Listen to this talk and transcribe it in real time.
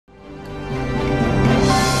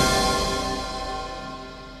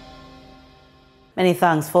Many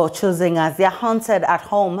thanks for choosing us. They are hunted at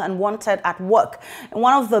home and wanted at work. And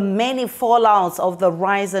one of the many fallouts of the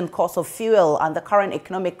rise in cost of fuel and the current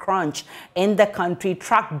economic crunch in the country,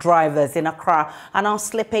 truck drivers in Accra are now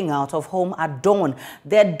slipping out of home at dawn.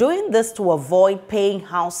 They're doing this to avoid paying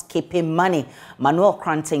housekeeping money. Manuel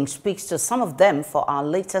Cranting speaks to some of them for our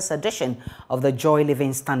latest edition of the Joy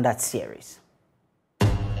Living Standard series.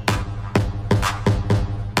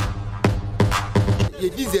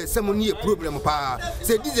 Diesel someone a problem pa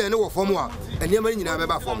say diesel no form wa and you nyina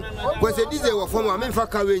beba form when say diesel form wa me fa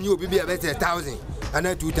ka we you be about 1,000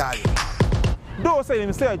 and 2,000 though say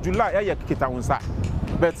him say July e kita wonsa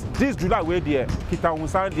but this July we there kita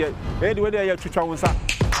wonsa there e the way there twitwa wonsa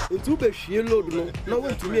into be hwe load no na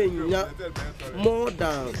we to me nya more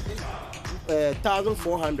than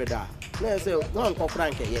 1,400 na say no nko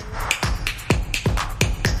frank here.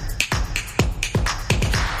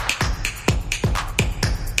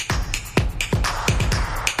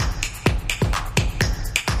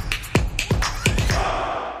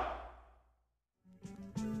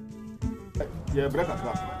 Yeah, break a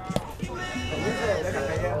class.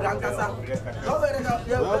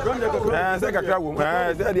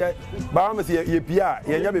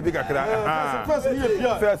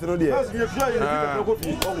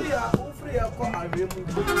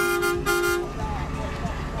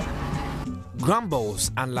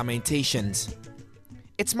 Grumbles and lamentations.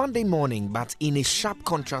 It's Monday morning, but in a sharp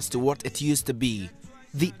contrast to what it used to be,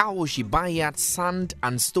 the Awoshi Bayard Sand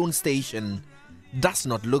and Stone Station does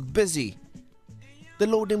not look busy. The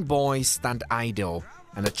loading boys stand idle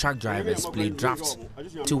and the truck drivers play drafts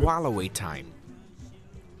to while away time.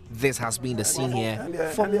 This has been the scene here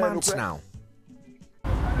for months now.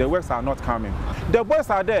 The works are not coming. The boys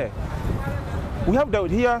are there. We have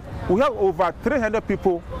here. We have over 300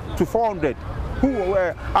 people to 400 who,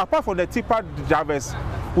 apart from the tipper drivers,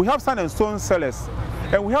 we have sand and stone sellers,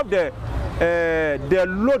 and we have the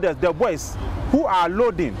loaders, the boys who are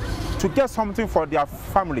loading to get something for their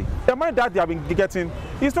family. The money that they have been getting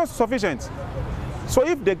is not sufficient. So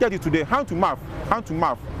if they get it today, hand to mouth.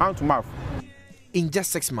 In just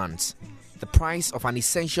 6 months, the price of an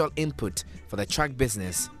essential input for the truck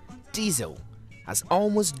business, diesel, has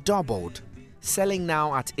almost doubled, selling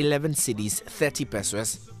now at 11 cedis 30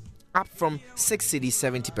 pesos, up from 6 cedis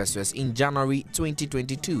 70 pesos in January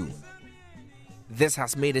 2022. This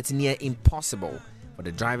has made it near impossible for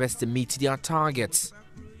the drivers to meet their targets.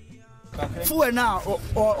 The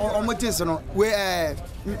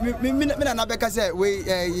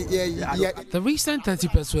recent 30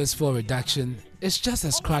 pesos for reduction is just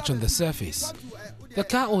a scratch on the surface. The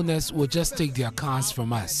car owners will just take their cars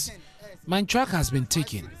from us. My truck has been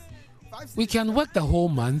taken. We can work the whole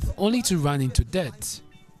month only to run into debt.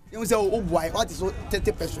 You say, oh boy, what is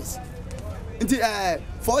 30 pesos?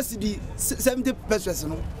 4 CD 70 pesos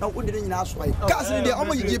no na wo de nyina so ai gas ni de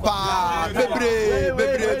omo yiji pa bebre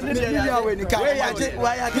ya we ni ka ya je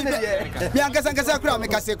mi ankasa kura me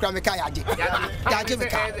ka ya je me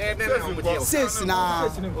ka ses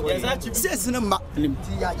na ma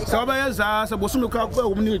so ba ya sa bosu ka ko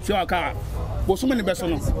wo ni twa ka bosu me ni beso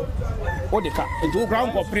no o de ka nti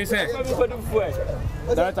ground ko prese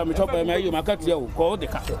that time chop me you market here ko de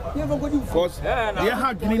ka because they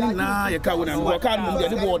had green na ya ka wona no ka no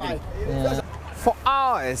de boarding. For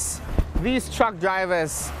hours, these truck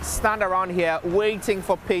drivers stand around here waiting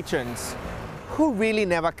for patrons who really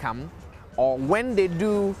never come, or when they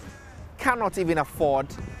do, cannot even afford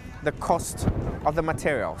the cost of the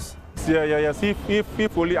materials. Yes.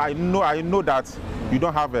 If only I know that you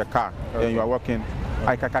don't have a car and you are working,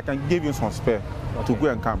 I can give you some spare to go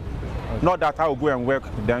and come. Not that I will go and work,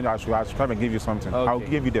 then I should try to give you something. Okay. I'll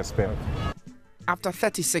give you the spare. After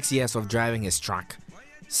 36 years of driving his truck,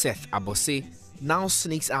 Seth Abose now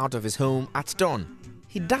sneaks out of his home at dawn.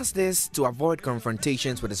 He does this to avoid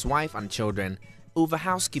confrontations with his wife and children over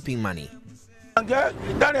housekeeping money.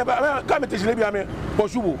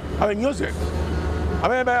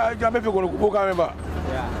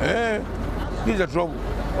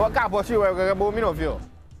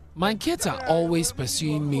 My kids are always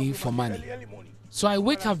pursuing me for money, so I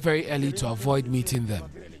wake up very early to avoid meeting them.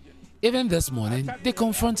 Even this morning, they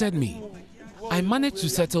confronted me. I managed to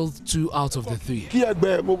settle 2 out of the 3.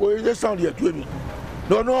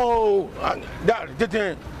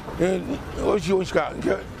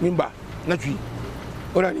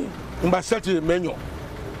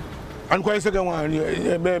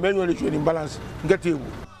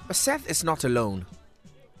 But Seth is not alone.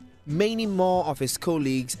 Many more of his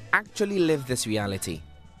colleagues actually live this reality.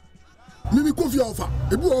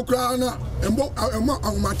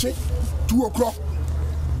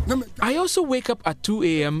 I also wake up at 2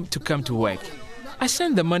 a.m. to come to work. I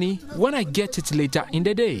send the money when I get it later in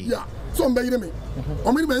the day. Yeah, so I'm begging me.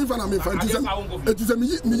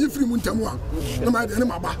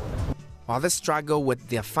 While they struggle with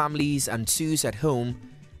their families and suits at home,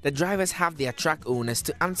 the drivers have their truck owners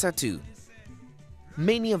to answer to.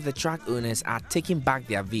 Many of the truck owners are taking back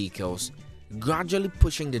their vehicles, gradually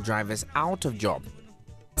pushing the drivers out of job.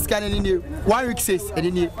 Scanning in 1 week says,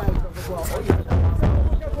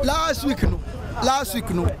 last week,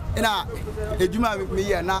 no, and I do my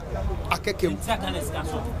me and I came.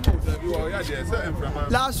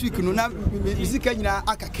 Last week, no,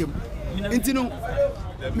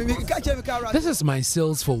 This is my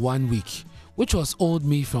sales for 1 week, which was owed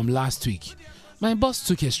me from last week. My boss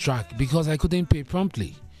took his truck because I couldn't pay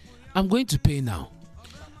promptly. I'm going to pay now.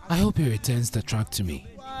 I hope he returns the truck to me.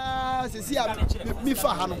 So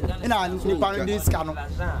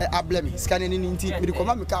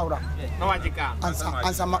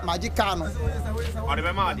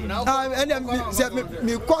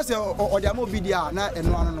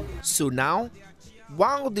now,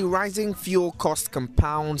 while the rising fuel cost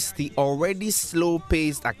compounds the already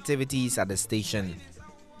slow-paced activities at the station,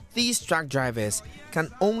 these truck drivers can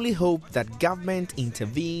only hope that government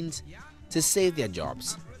intervenes to save their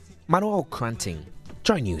jobs. Manuel Cranting,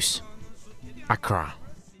 JoyNews, Accra.